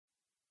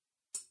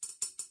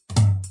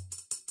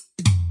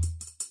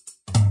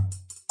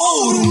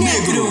Ouro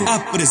Negro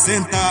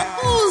apresenta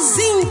Os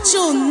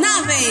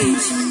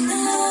Intionáveis.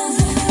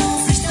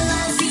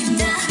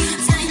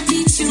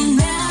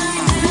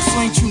 Eu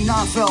sou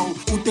intionável,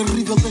 o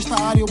terrível desta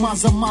área é o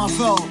mais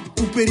amável.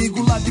 O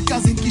perigo lá de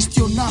casa é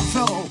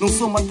inquestionável. Não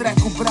sou uma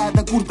drag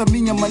cobrada, curta a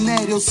minha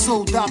maneira, eu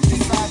sou da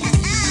pesada.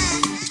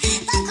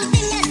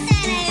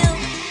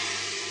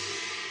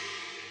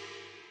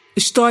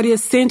 História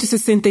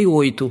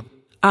 168.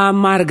 A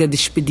Amarga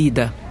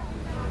Despedida.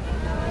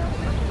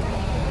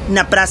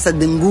 Na Praça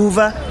de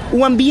Nguva,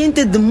 o ambiente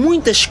é de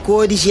muitas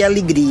cores e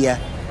alegria.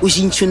 Os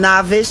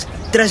intionáveis,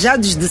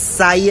 trajados de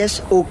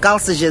saias ou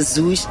calças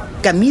azuis,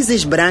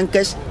 camisas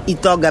brancas e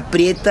toga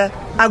preta,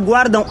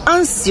 aguardam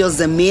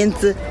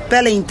ansiosamente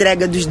pela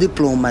entrega dos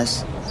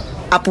diplomas.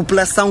 A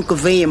população que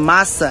vem em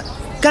massa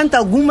canta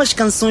algumas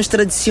canções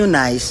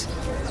tradicionais.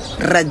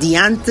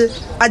 Radiante,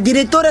 a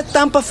diretora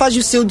Tampa faz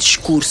o seu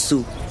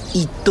discurso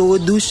e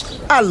todos,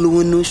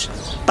 alunos,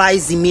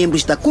 pais e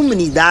membros da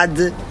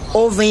comunidade,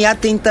 ouvem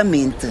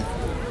atentamente.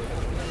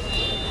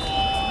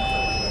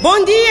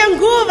 Bom dia,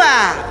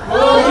 Nguva!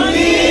 Bom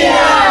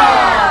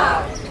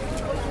dia!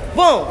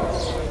 Bom,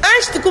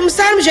 antes de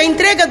começarmos a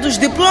entrega dos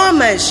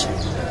diplomas,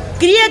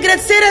 queria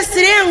agradecer a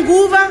Sereia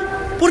Nguva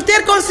por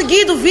ter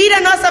conseguido vir à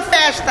nossa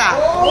festa.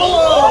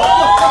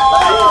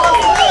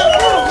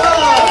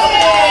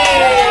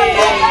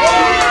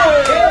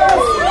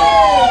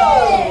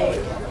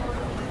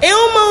 É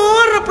uma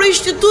honra para o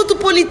Instituto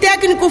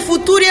Politécnico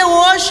Futuro e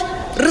hoje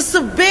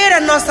receber a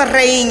nossa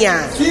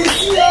rainha. Sim,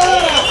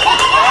 senhora!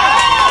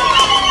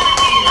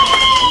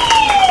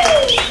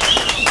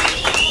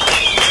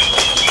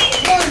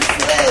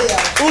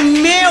 O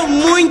meu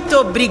muito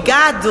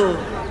obrigado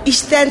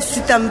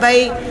estende-se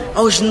também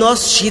aos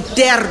nossos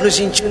eternos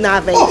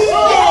intionáveis.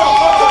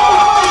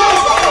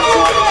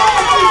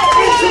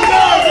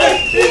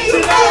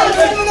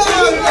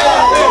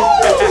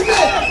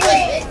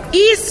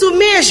 Isso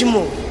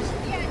mesmo!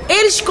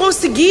 Eles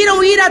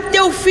conseguiram ir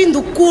até o fim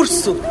do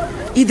curso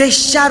e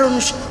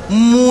deixaram-nos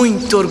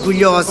muito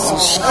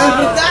orgulhosos.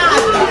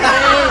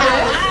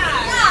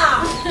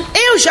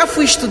 Eu já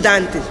fui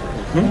estudante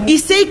e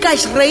sei que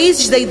as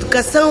raízes da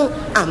educação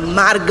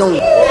amargam.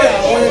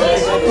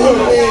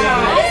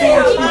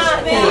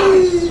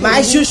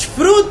 Mas os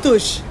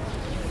frutos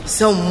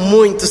são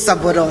muito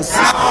saborosos.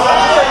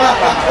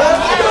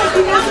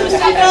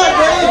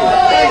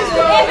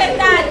 É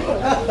verdade.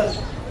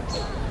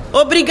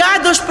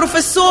 Obrigado aos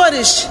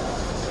professores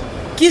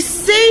que,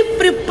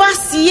 sempre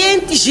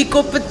pacientes e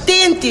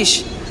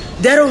competentes,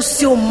 deram o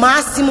seu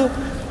máximo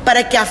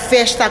para que a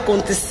festa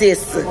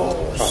acontecesse.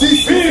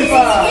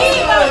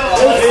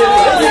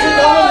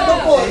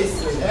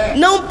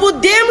 Não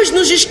podemos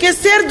nos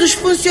esquecer dos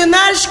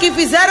funcionários que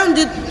fizeram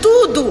de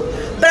tudo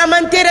para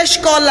manter a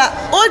escola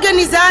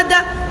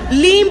organizada,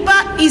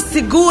 limpa e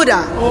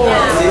segura.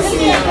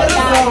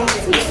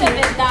 Isso é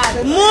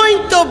verdade.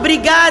 Muito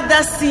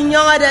obrigada,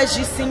 senhoras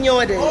e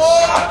senhores.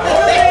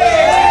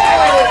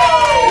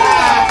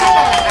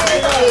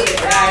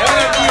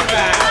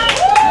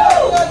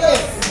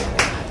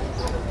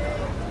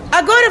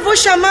 Agora vou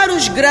chamar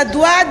os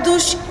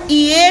graduados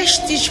e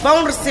estes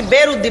vão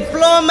receber o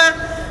diploma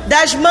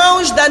das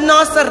mãos da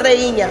nossa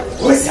rainha.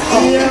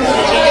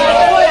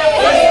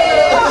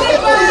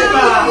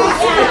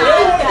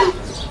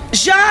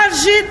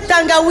 Jorge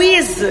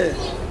Tangawize,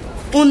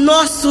 o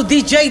nosso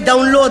DJ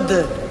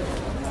Download,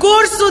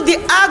 curso de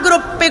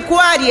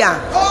agropecuária.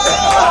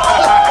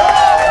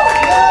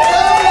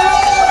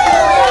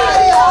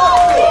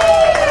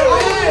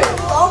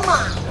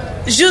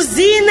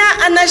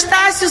 Josina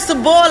Anastácio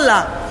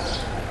Cebola,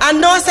 a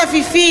nossa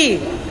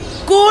Fifi,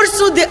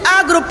 curso de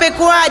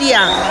agropecuária.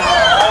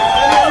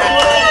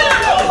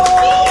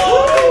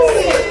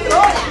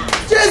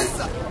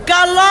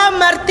 Caló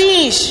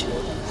Martins,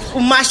 o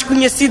mais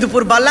conhecido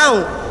por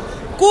Balão,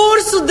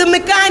 curso de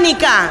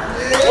mecânica.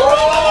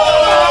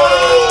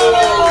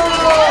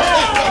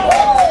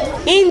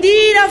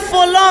 Indira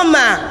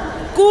Foloma,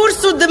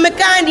 curso de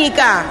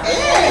mecânica.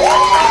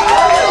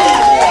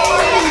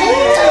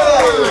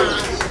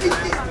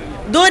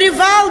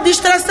 Dorival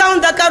Distração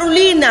da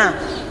Carolina,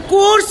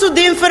 curso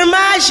de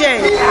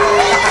enfermagem.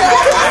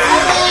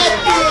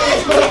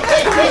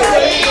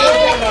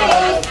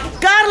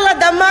 Carla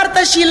da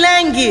Marta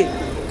Chilengue,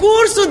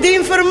 curso de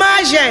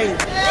enfermagem.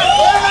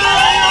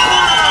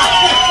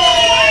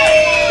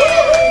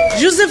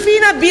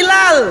 Josefina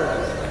Bilal,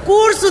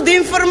 curso de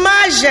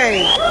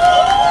enfermagem.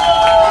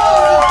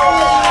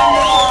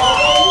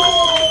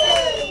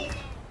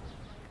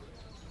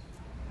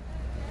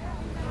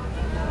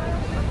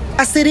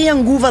 A Sereia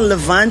Nguva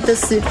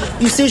levanta-se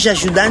e os seus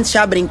ajudantes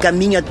abrem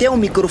caminho até o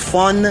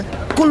microfone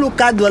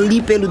colocado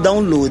ali pelo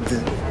Download.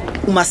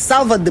 Uma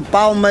salva de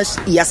palmas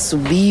e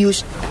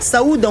assobios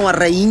saúdam a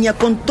rainha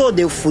com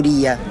toda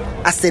euforia.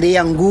 A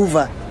Sereia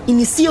Nguva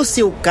inicia o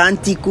seu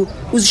cântico,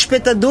 os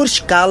espectadores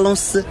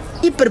calam-se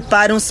e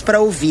preparam-se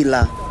para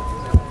ouvi-la.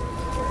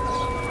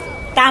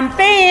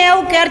 Também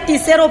eu quero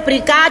dizer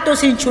obrigado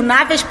aos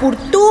intionáveis por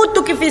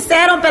tudo que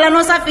fizeram pela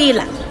nossa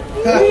vila.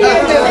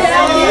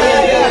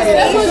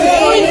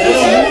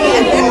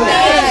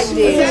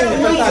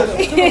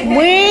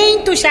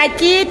 Muitos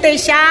aqui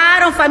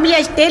deixaram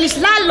famílias deles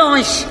lá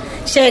longe.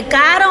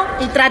 Chegaram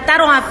e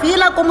trataram a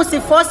vila como se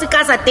fosse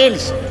casa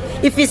deles.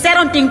 E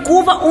fizeram de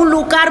Cuba um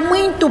lugar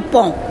muito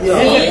bom.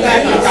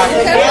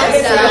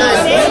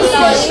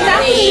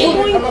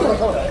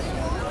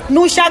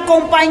 Nos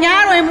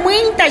acompanharam em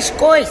muitas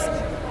coisas.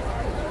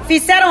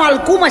 Fizeram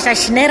algumas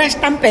asneiras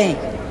também.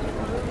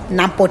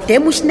 Não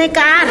podemos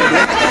negar.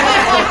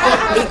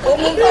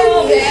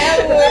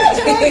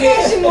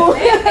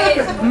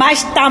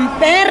 Mas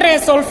também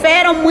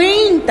resolveram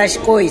muitas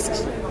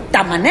coisas.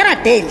 Da maneira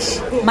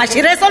deles, mas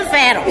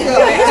resolveram.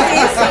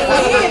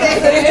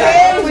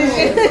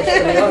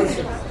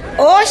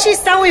 Hoje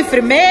são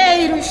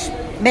enfermeiros,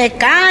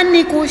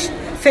 mecânicos,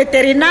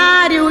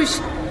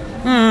 veterinários.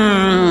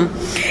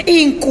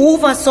 Em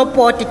Cuba só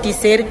pode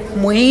dizer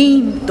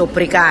muito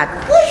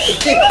obrigado.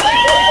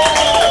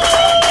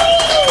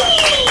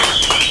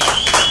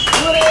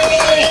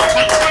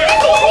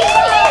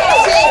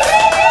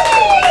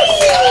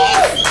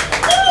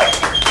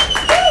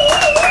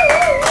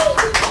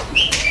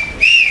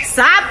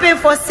 Sabem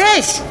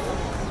vocês?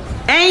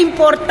 É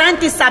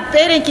importante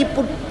saberem que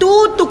por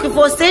tudo que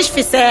vocês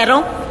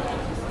fizeram,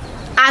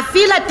 a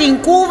vila de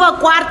Cuba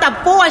guarda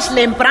boas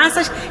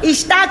lembranças e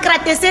está a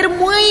agradecer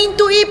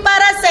muito e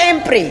para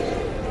sempre.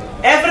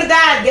 É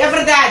verdade, é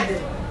verdade.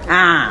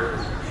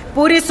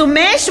 Por isso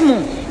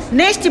mesmo,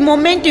 neste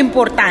momento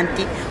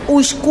importante,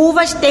 os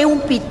cubas têm um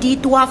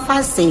pedido a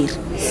fazer.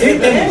 Sim,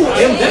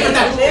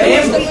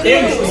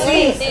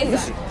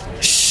 temos.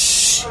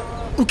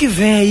 O que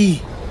vem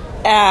aí?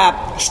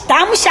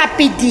 Estamos a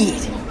pedir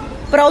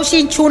para os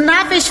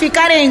inchunáveis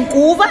ficarem em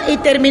Cuba e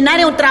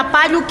terminarem o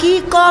trabalho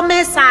que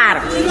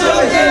começaram.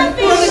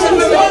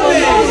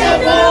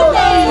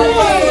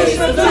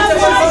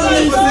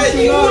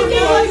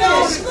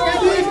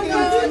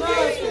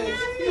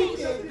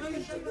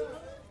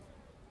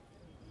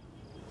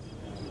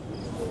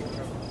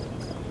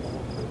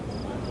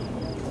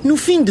 No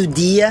fim do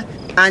dia,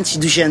 antes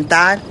do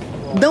jantar,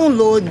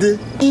 Download,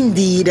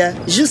 Indira,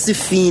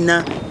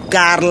 Josefina,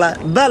 Carla,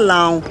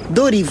 Balão,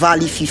 Dorival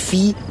e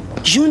Fifi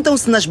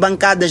juntam-se nas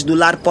bancadas do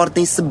lar,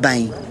 portem-se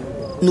bem.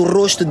 No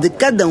rosto de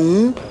cada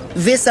um,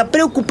 vê-se a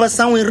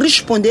preocupação em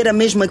responder a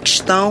mesma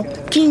questão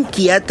que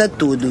inquieta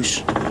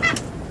todos.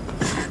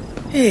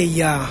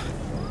 Eia,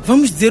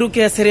 vamos dizer o que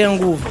é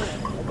Serenguva.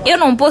 Eu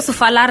não posso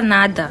falar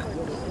nada.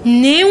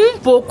 Nem um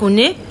pouco,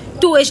 né?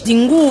 Tu és de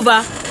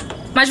Nguva.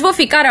 Mas vou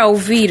ficar a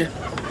ouvir.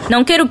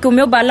 Não quero que o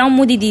meu balão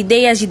mude de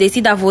ideias e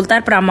decida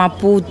voltar para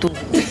Maputo.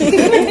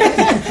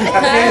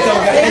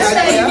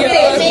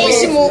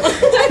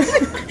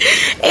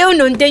 Eu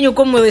não tenho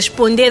como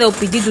responder ao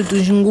pedido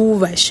dos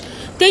Nguvas.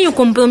 Tenho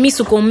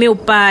compromisso com meu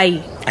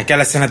pai.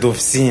 Aquela cena da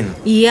oficina.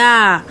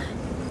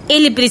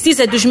 Ele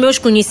precisa dos meus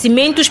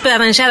conhecimentos para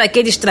arranjar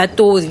aqueles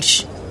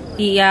tratores.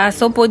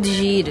 Só pode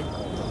ir.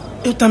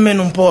 Eu também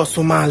não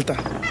posso, malta.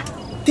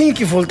 Tenho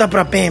que voltar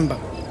para Pemba.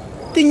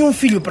 Tenho um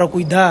filho para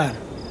cuidar.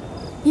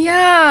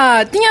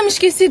 Tinha me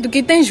esquecido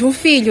que tens um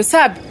filho,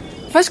 sabe?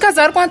 Vais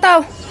casar com a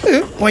tal?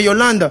 Com a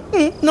Yolanda?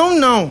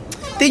 Não.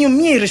 Tenho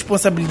minhas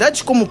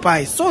responsabilidades como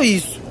pai, só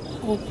isso.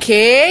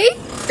 Ok.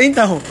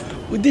 Então,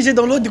 o DJ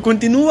Download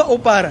continua ou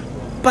para?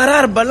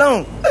 Parar,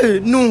 Balão?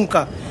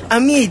 Nunca. A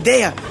minha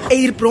ideia é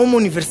ir para uma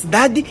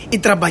universidade e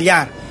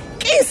trabalhar.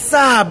 Quem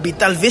sabe,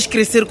 talvez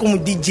crescer como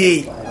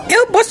DJ.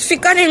 Eu posso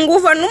ficar em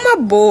Nguva numa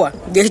boa,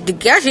 desde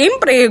que haja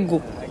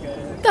emprego.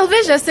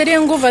 Talvez a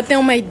Serenguva tenha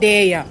uma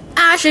ideia.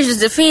 Acha,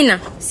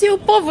 Josefina? Se o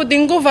povo de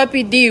Nguva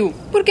pediu,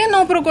 por que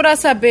não procurar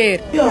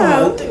saber?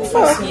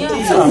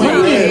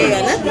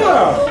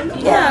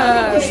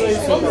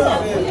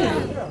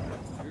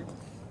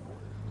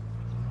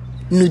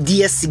 No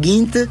dia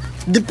seguinte,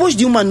 depois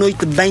de uma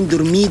noite bem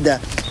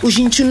dormida, os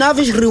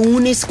inchunáveis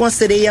reúnem-se com a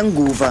sereia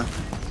Nguva.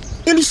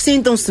 Eles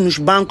sentam-se nos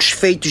bancos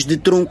feitos de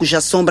troncos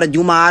à sombra de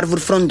uma árvore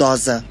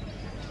frondosa.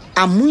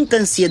 Há muita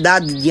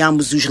ansiedade de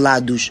ambos os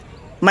lados,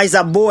 mas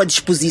a boa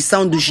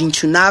disposição dos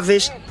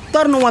inchunáveis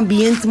torna o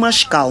ambiente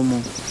mais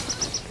calmo.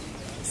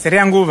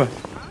 Sereia Nguva.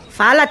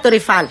 Fala,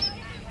 Torifal.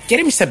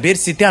 Queremos saber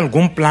se tem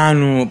algum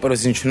plano para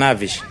os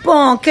inchunáveis.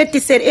 Bom, quer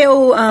dizer,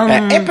 eu...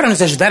 É para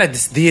nos ajudar a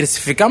decidir se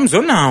ficamos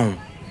ou não.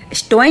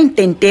 Estou a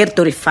entender,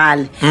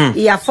 Torifal.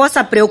 E a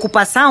vossa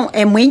preocupação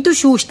é muito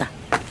justa.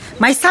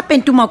 Mas sabem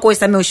de uma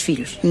coisa, meus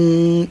filhos?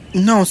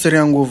 Não,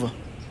 Serenguva.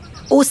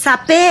 O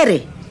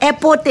saber é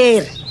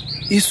poder.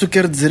 Isso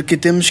quer dizer que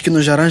temos que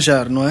nos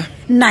arranjar, não é?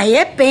 Não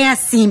é bem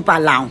assim,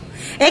 Balão.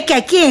 É que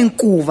aqui em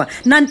Cuba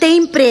não tem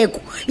emprego.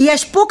 E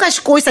as poucas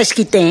coisas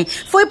que tem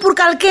foi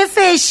porque alguém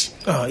fez.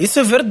 Isso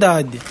é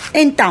verdade.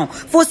 Então,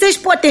 vocês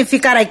podem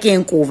ficar aqui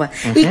em Cuba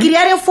e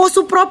criarem o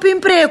vosso próprio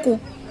emprego.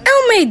 É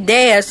uma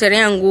ideia,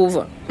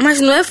 Serenguva, mas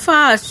não é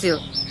fácil.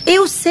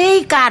 Eu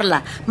sei,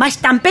 Carla, mas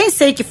também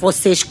sei que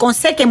vocês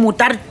conseguem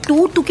mudar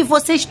tudo que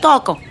vocês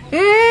tocam.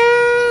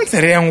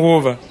 Sereia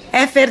Nguva.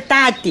 É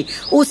verdade.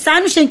 Os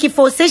anos em que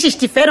vocês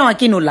estiveram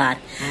aqui no lar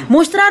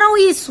mostraram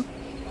isso.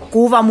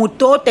 cuva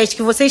mutotes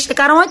que vocês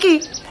chegaram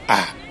aqui.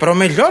 Ah, para o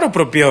melhor ou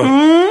para o pior?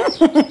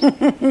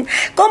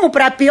 Como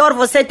para pior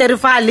você ter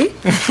vale?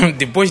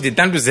 Depois de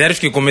tantos erros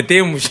que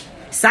cometemos.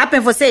 Sabem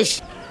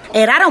vocês,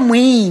 erraram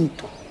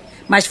muito,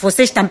 mas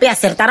vocês também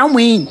acertaram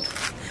muito.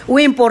 O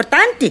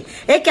importante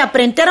é que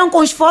aprenderam com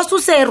os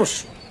vossos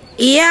erros.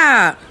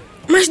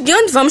 Mas de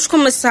onde vamos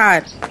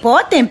começar?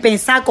 Podem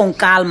pensar com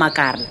calma,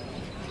 Carla.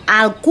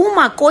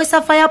 Alguma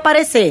coisa vai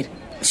aparecer.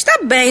 Está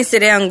bem,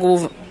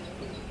 Sereanguva.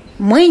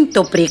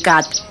 Muito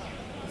obrigado.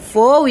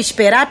 Vou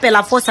esperar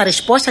pela vossa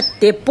resposta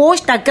depois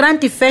da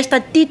grande festa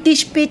de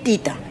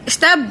despedida.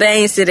 Está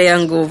bem,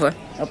 Sereanguva.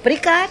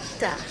 Obrigada.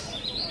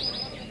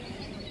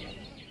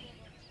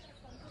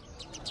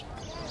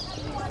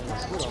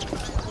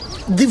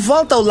 De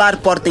volta ao lar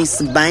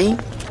Portem-se Bem,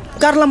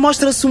 Carla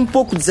mostra-se um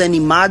pouco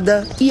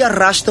desanimada e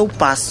arrasta o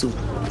passo.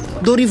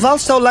 Dorival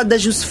está ao lado da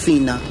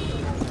Josefina.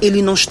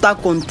 Ele não está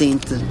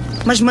contente,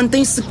 mas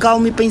mantém-se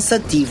calmo e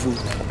pensativo.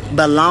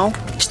 Balão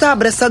está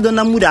abraçado à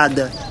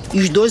namorada e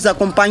os dois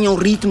acompanham o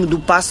ritmo do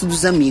passo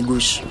dos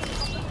amigos.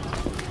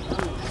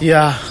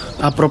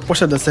 A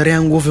proposta da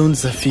Sereanguva é um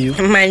desafio.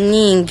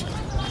 Maninho.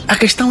 A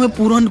questão é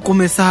por onde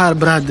começar,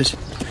 bradas.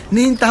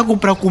 Nem taco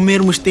para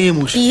comermos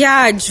temos.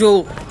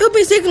 Joe. Eu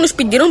pensei que nos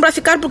pediram para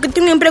ficar porque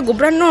tem um emprego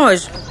para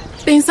nós.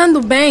 Pensando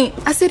bem,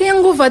 a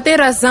Sereanguva tem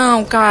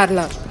razão,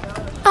 Carla.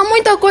 Há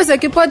muita coisa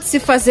que pode se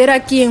fazer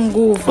aqui em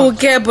Guva. O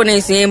que, por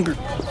exemplo?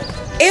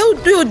 Eu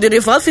e o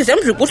Dorival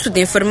fizemos o curso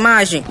de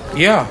enfermagem.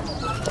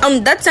 A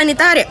unidade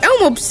sanitária é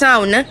uma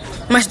opção, né?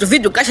 Mas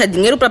duvido que haja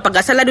dinheiro para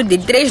pagar salário de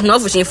 3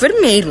 novos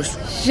enfermeiros.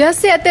 Já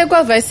sei até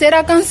qual vai ser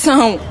a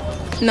canção.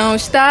 Não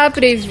está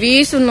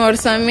previsto no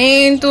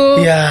orçamento.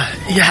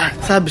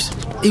 Sabes,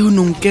 eu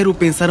não quero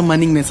pensar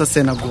maninho nessa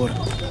cena agora.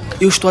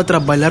 Eu estou a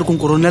trabalhar com o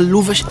Coronel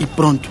Luvas e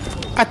pronto.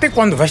 Até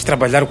quando vais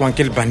trabalhar com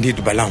aquele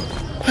bandido Balão?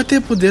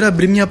 Até poder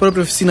abrir minha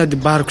própria oficina de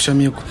barcos,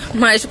 amigo.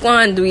 Mas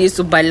quando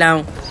isso,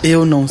 Balão?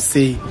 Eu não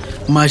sei,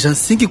 mas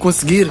assim que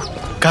conseguir,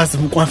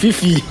 caso-me com a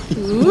Fifi.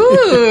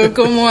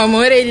 Como o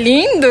amor é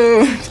lindo.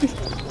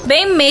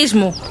 Bem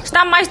mesmo.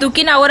 Está mais do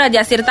que na hora de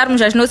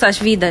acertarmos as nossas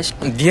vidas.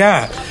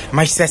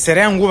 Mas se a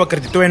Sereanguva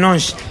acreditou em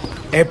nós,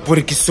 é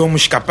porque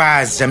somos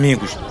capazes,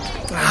 amigos.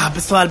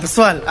 Pessoal.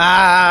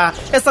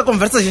 Essa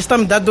conversa já está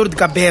me dando dor de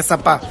cabeça,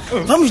 pá.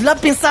 Vamos lá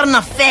pensar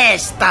na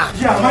festa.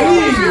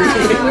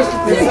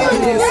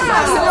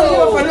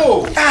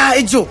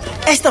 Joe,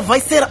 esta vai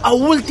ser a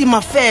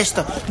última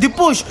festa.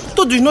 Depois,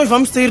 todos nós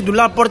vamos sair do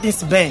lar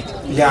Portem-se Bem.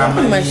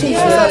 Mas que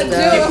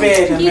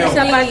pena, meu.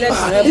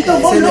 Então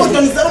vamos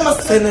organizar uma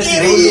cena.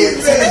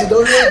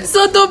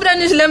 Só tu para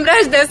nos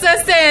lembrar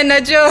dessa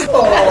cena, Joe.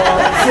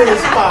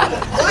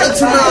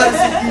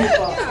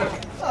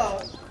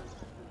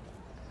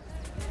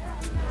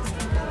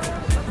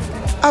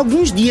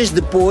 Alguns dias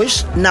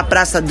depois, na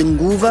Praça de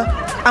Nguva,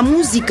 a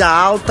música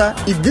alta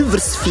e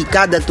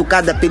diversificada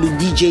tocada pelo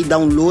DJ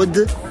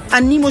Download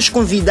anima os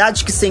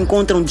convidados que se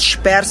encontram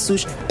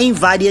dispersos em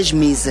várias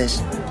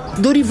mesas.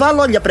 Dorival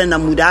olha para a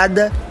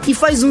namorada e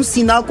faz um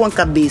sinal com a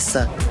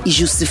cabeça e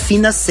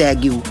Josefina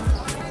segue-o.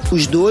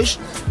 Os dois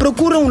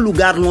procuram um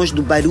lugar longe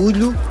do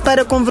barulho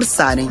para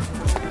conversarem.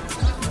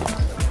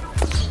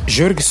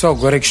 Juro que só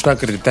agora é que estou a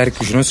acreditar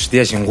que os nossos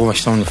dias em Nguva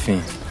estão no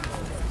fim.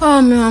 Oh,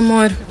 meu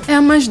amor, é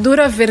a mais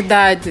dura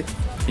verdade.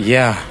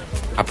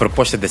 A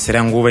proposta de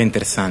Sereanguva é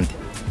interessante.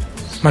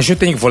 Mas eu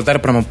tenho que voltar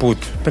para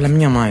Maputo, pela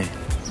minha mãe.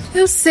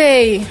 Eu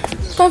sei.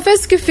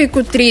 Confesso que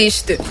fico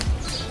triste.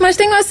 Mas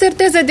tenho a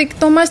certeza de que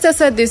tomaste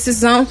essa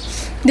decisão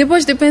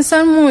depois de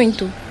pensar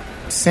muito.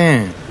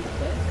 Sim.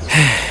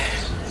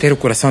 Ter o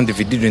coração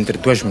dividido entre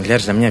duas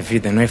mulheres na minha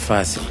vida não é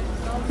fácil.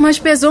 Mas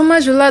pesou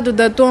mais o lado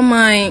da tua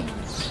mãe.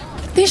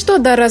 Tens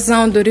toda a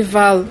razão,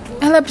 Dorival.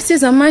 Ela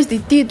precisa mais de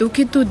ti do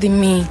que tu de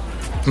mim.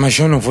 Mas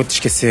eu não vou te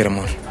esquecer,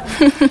 amor.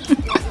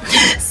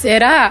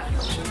 Será?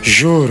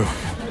 Juro.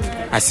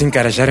 Assim que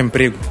arranjar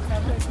emprego,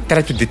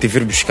 trato de te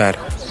vir buscar.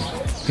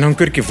 Não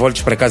quero que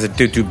voltes para casa do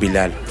teu tio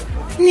Bilal.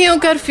 Nem eu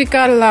quero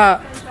ficar lá.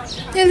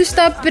 Ele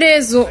está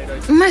preso,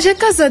 mas é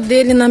casa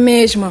dele na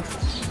mesma.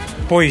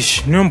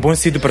 Pois, não é um bom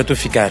sítio para tu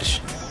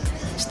ficares.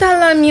 Está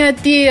lá minha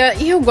tia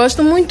e eu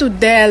gosto muito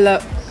dela.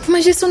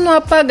 Mas isso não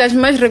apaga as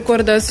más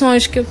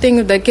recordações que eu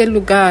tenho daquele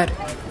lugar.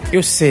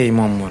 Eu sei,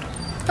 meu amor.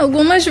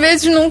 Algumas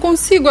vezes não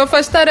consigo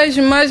afastar as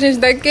imagens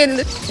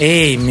daquele...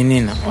 Ei,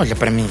 menina, olha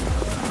para mim.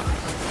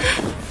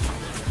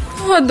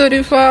 Oh,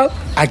 Dorival.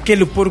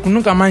 Aquele porco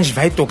nunca mais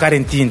vai tocar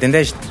em ti,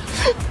 entendeste?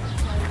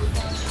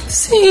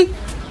 Sim.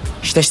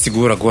 Estás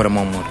seguro agora,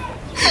 meu amor?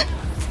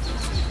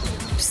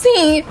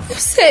 Sim, eu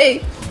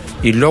sei.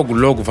 E logo,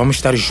 logo vamos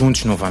estar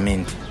juntos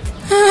novamente.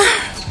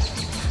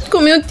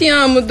 Como eu te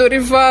amo,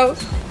 Dorival.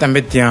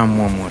 Também te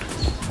amo, amor.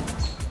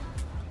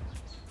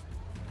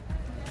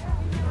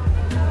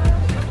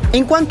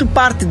 Enquanto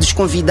parte dos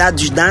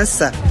convidados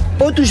dança,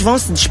 outros vão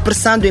se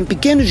dispersando em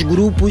pequenos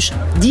grupos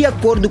de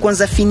acordo com as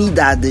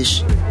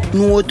afinidades.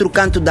 No outro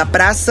canto da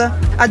praça,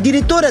 a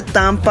diretora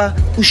Tampa,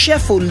 o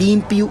chefe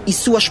Olímpio e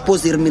sua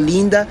esposa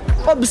Ermelinda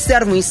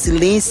observam em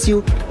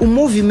silêncio o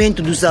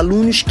movimento dos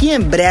alunos que em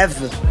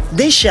breve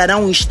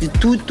deixarão o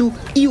instituto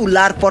e o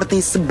lar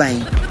portem-se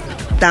bem.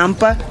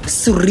 Tampa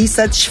sorri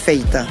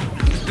satisfeita.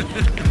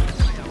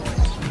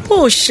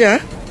 Poxa,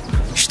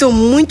 estou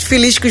muito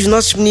feliz que os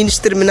nossos meninos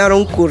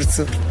terminaram o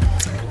curso.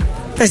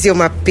 Mas é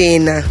uma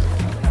pena.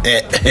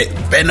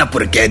 Pena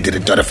por quê,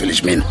 diretora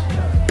Felizmina?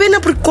 Pena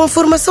porque com a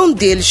formação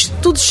deles,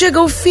 tudo chega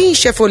ao fim,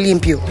 chefe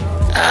Olímpio.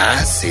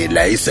 Ah,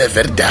 Sila, isso é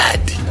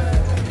verdade.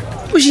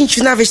 Os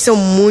intunáveis são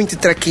muito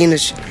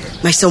traquinos,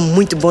 mas são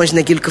muito bons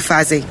naquilo que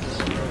fazem.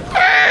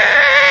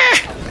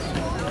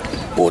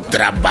 O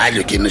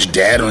trabalho que nos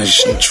deram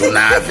os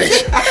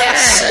intunáveis.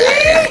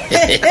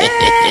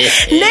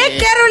 Nem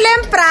quero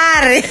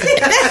lembrar.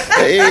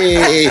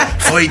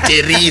 Foi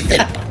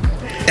terrível.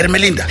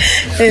 Ermelinda,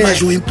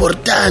 mas o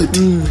importante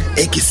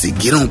é que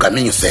seguiram o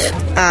caminho certo.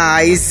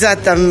 Ah,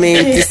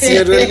 exatamente,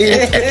 senhor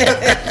Olímpio.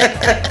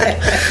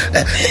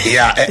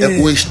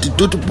 O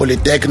Instituto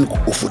Politécnico,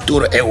 o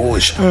futuro é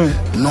hoje.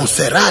 Não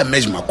será a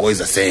mesma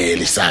coisa sem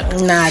eles,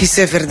 sabe? Nada. Isso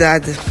é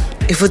verdade.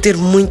 Eu vou ter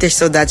muitas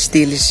saudades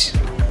deles.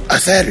 A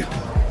sério?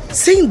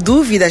 Sem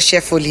dúvida,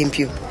 chefe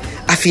Olímpio.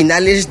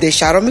 Afinal, eles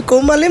deixaram-me com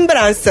uma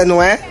lembrança,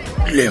 não é?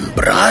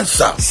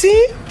 Lembrança?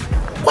 Sim.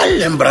 Qual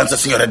lembrança,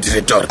 senhora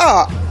diretora?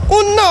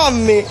 O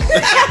nome.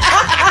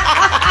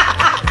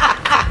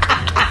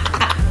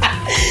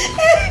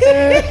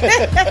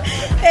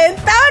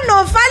 Então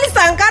não fale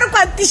Sankaro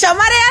quando te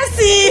chamarem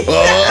assim.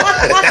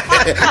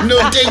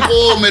 Não tem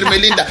como,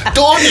 Ermelinda.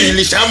 Todos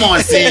lhe chamam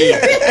assim.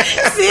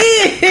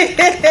 Sim,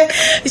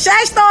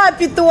 já estão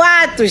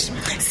habituados.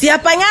 Se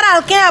apanhar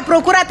alguém à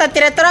procura da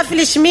diretora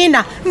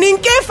Felizmina,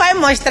 ninguém vai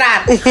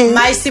mostrar.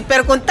 Mas se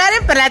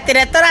perguntarem pela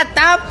diretora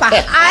Tampa,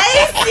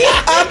 aí sim.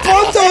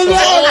 Apontam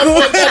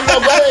logo.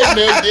 Ai,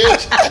 meu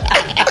Deus.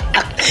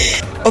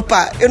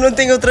 Opa, eu não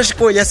tenho outra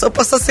escolha, só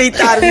posso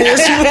aceitar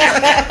mesmo.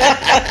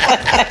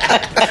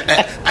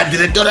 A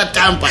diretora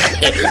Tampa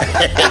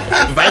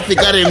vai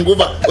ficar em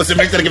Cuba o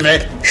semestre que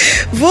vem.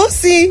 Vou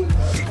sim.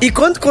 E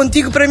conto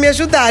contigo para me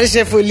ajudar,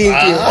 chefe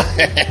Olímpio.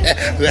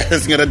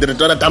 Senhora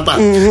diretora Tampa,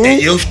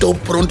 eu estou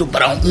pronto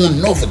para um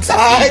novo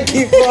desafio. Ai,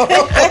 que bom.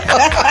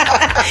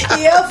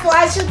 E eu vou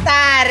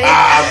ajudar.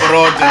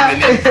 Pronto,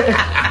 menino.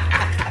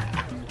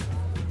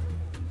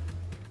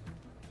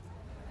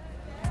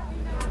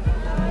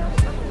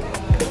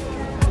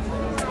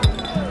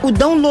 O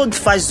download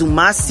faz o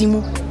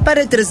máximo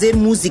para trazer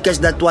músicas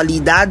da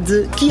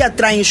atualidade que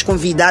atraem os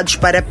convidados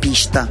para a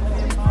pista.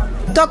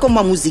 Toca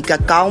uma música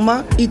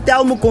calma e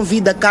Telmo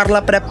convida Carla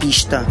para a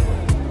pista.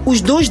 Os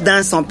dois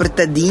dançam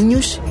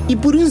apertadinhos e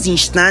por uns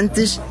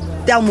instantes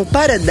Telmo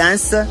para a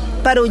dança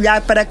para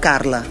olhar para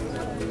Carla.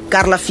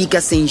 Carla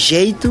fica sem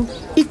jeito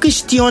e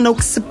questiona o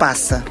que se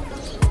passa.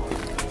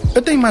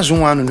 Eu tenho mais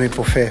um ano no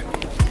Hipofé.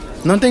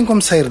 Não tem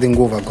como sair de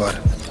Nguva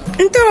agora.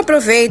 Então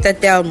aproveita,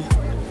 Telmo.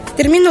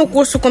 Termina o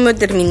curso como eu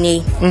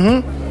terminei.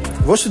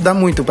 Vou estudar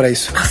muito para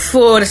isso. A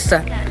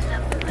força.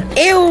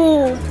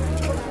 Eu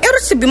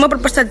recebi uma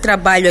proposta de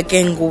trabalho aqui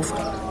em Nguva.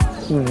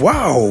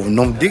 Uau,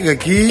 não me diga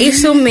que...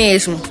 Isso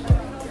mesmo.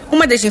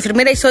 Uma das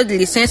enfermeiras saiu de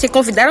licença e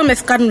convidaram-me a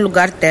ficar no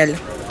lugar dela.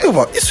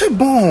 Isso é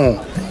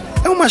bom.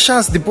 É uma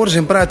chance de pôr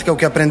em prática o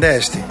que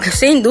aprendeste.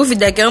 Sem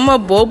dúvida que é uma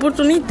boa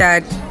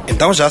oportunidade.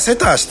 Então já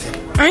aceitaste?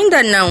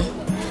 Ainda não.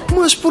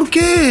 Mas por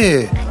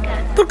quê?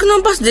 Porque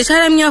não posso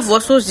deixar a minha avó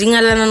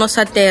sozinha lá na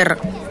nossa terra.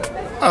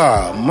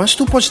 Mas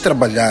tu podes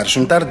trabalhar,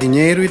 juntar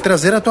dinheiro e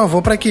trazer a tua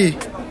avó para aqui.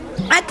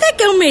 Até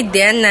que é uma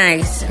ideia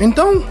nice.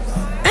 Então?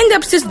 Ainda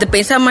preciso de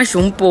pensar mais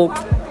um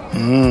pouco.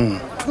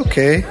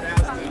 Ok.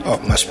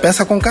 Mas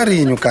pensa com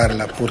carinho,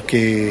 Carla,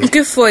 porque... O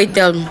que foi,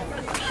 Telmo?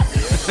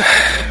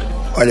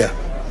 Olha,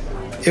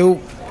 eu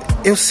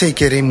sei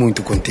que irei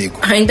muito contigo.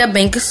 Ainda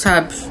bem que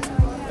sabes.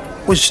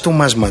 Hoje estou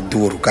mais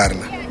maduro,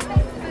 Carla.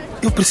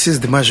 Eu preciso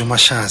de mais uma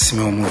chance,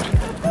 meu amor.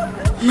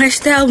 Mas,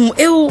 Telmo,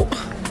 eu...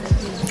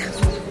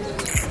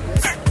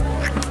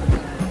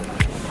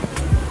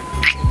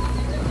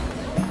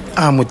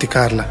 Amo-te,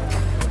 Carla.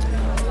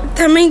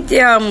 Também te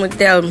amo,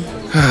 Telmo.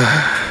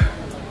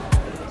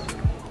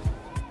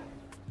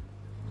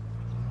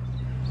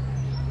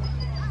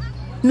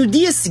 No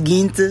dia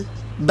seguinte,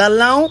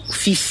 Balão,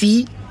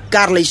 Fifi,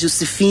 Carla e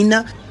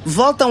Josefina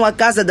voltam à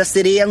casa da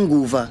sereia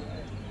Nguva.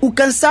 O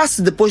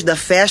cansaço depois da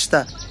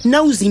festa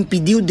não os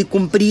impediu de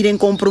cumprirem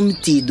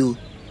comprometido.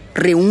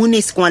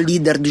 Reúnem-se com a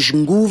líder dos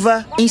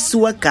Nguva em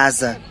sua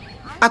casa.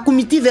 A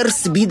comitiva é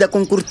recebida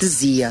com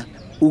cortesia.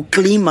 O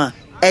clima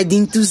é de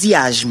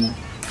entusiasmo.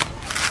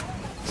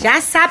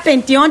 Já sabem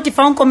de onde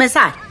vão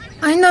começar?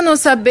 Ainda não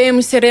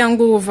sabemos, sereia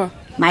Nguva.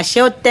 Mas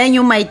eu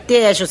tenho uma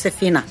ideia,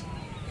 Josefina.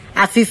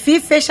 A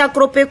Fifi fez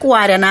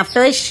agropecuária, não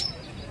fez?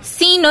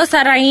 Sim,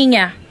 nossa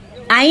rainha.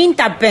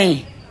 Ainda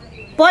bem.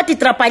 Pode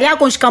trabalhar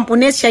com os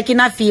camponeses aqui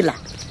na vila.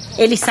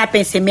 Eles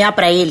sabem semear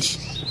para eles.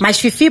 Mas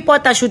Fifi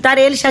pode ajudar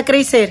eles a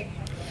crescer.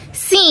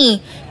 Sim,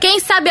 quem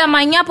sabe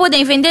amanhã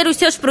podem vender os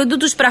seus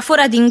produtos para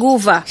fora de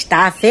Nguva.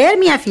 Está a ver,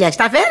 minha filha?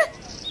 Está a ver?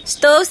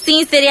 Estou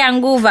sim, sereia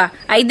Nguva.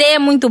 A ideia é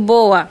muito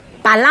boa.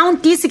 Balão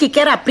disse que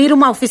quer abrir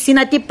uma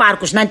oficina de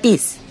parcos, não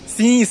disse?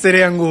 Sim,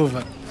 sereia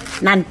Nguva.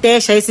 Não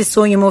deixa esse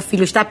sonho, meu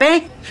filho, está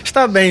bem?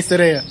 Está bem,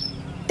 sereia.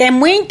 Tem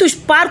muitos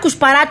barcos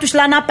parados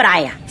lá na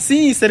praia.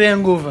 Sim, sereia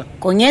Nguva.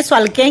 Conheço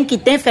alguém que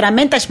tem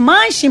ferramentas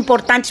mais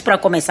importantes para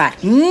começar.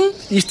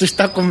 Isto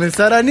está a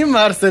começar a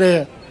animar,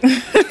 sereia.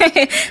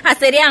 A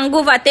sereia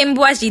Nguva tem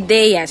boas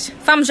ideias.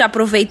 Vamos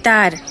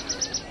aproveitar.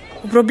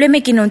 O problema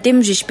é que não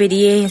temos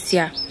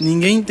experiência.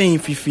 Ninguém tem,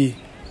 Fifi.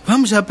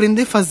 Vamos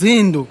aprender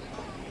fazendo.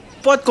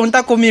 Pode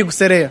contar comigo,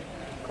 sereia.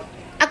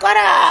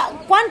 Agora,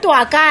 quanto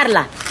a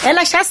Carla,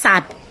 ela já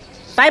sabe.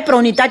 Vai para a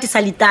unidade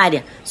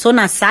sanitária. Só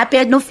não sabe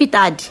a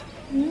novidade.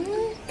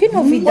 Que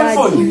novidade?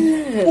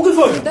 O que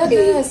foi?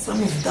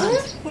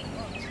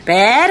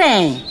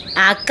 Esperem.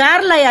 A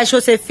Carla e a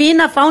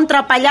Josefina vão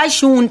trabalhar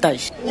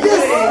juntas.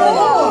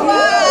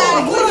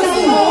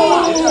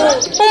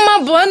 Uma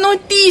boa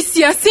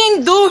notícia,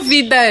 sem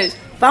dúvidas.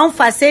 Vão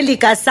fazer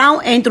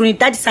ligação entre a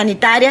unidade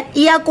sanitária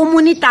e a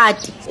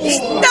comunidade.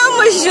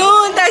 Estamos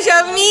juntas,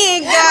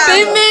 amiga!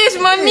 É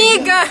mesmo,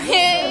 amiga!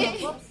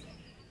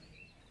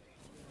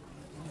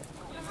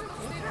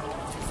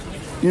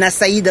 Na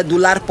saída do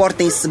lar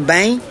portem-se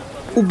bem.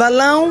 O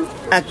Balão,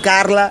 a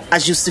Carla, a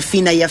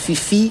Josefina e a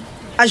Fifi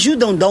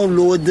ajudam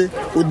Download,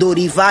 o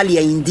Dorival e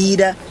a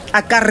Indira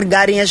a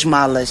carregarem as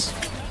malas.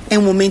 É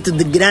um momento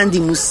de grande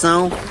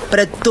emoção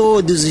para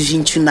todos os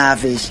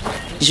intunáveis.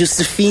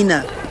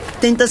 Josefina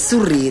tenta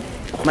sorrir,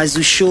 mas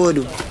o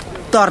choro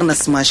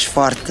torna-se mais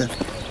forte.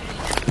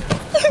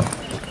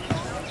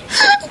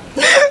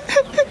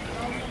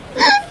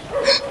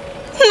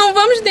 Não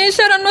vamos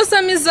deixar a nossa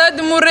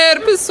amizade morrer,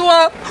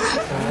 pessoal.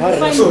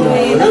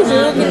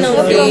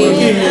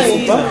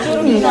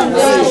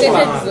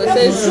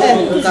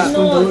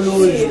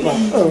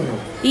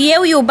 E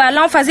eu e o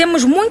Balão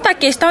fazemos muita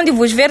questão de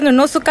vos ver no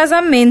nosso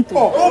casamento.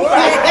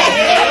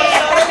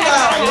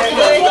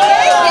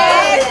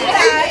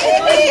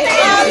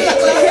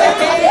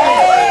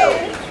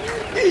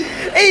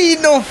 Ei,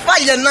 não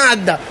falha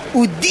nada.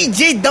 O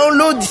DJ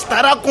Download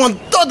estará com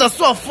toda a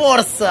sua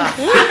força.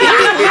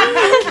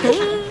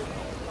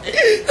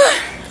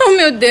 Oh,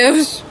 meu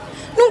Deus.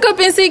 Nunca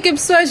pensei que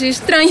pessoas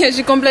estranhas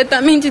e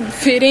completamente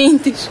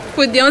diferentes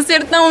podiam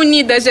ser tão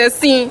unidas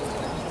assim.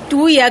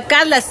 Tu e a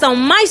Carla são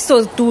mais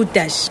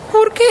sortudas.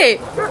 Por quê?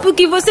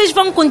 Porque vocês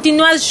vão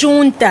continuar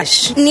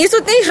juntas.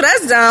 Nisso tens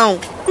razão.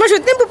 Mas o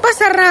tempo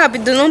passa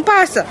rápido, não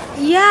passa?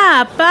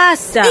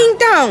 Passa.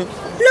 Então,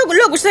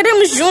 logo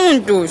estaremos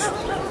juntos.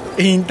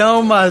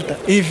 Então, malta,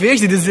 em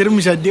vez de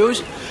dizermos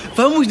adeus,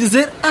 vamos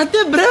dizer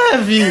até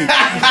breve.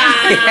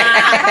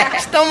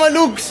 Estão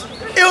malucos?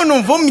 Eu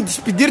não vou me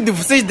despedir de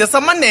vocês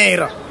dessa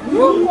maneira.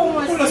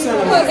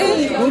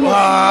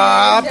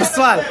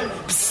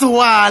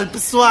 Pessoal,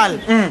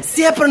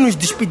 se é para nos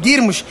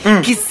despedirmos,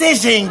 que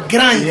seja em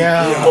grande,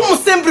 como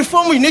sempre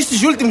fomos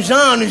nestes últimos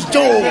anos,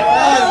 Joe.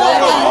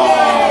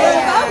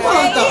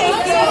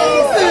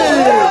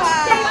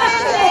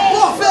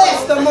 Boa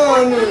festa,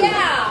 mano.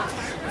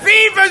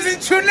 Viva os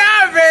intunáveis!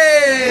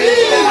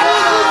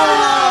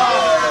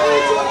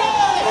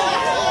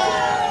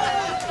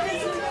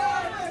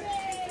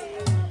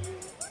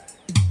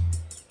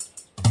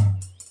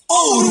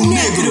 Ouro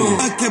Negro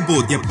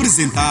acabou de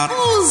apresentar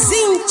Os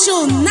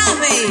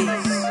Intionáveis.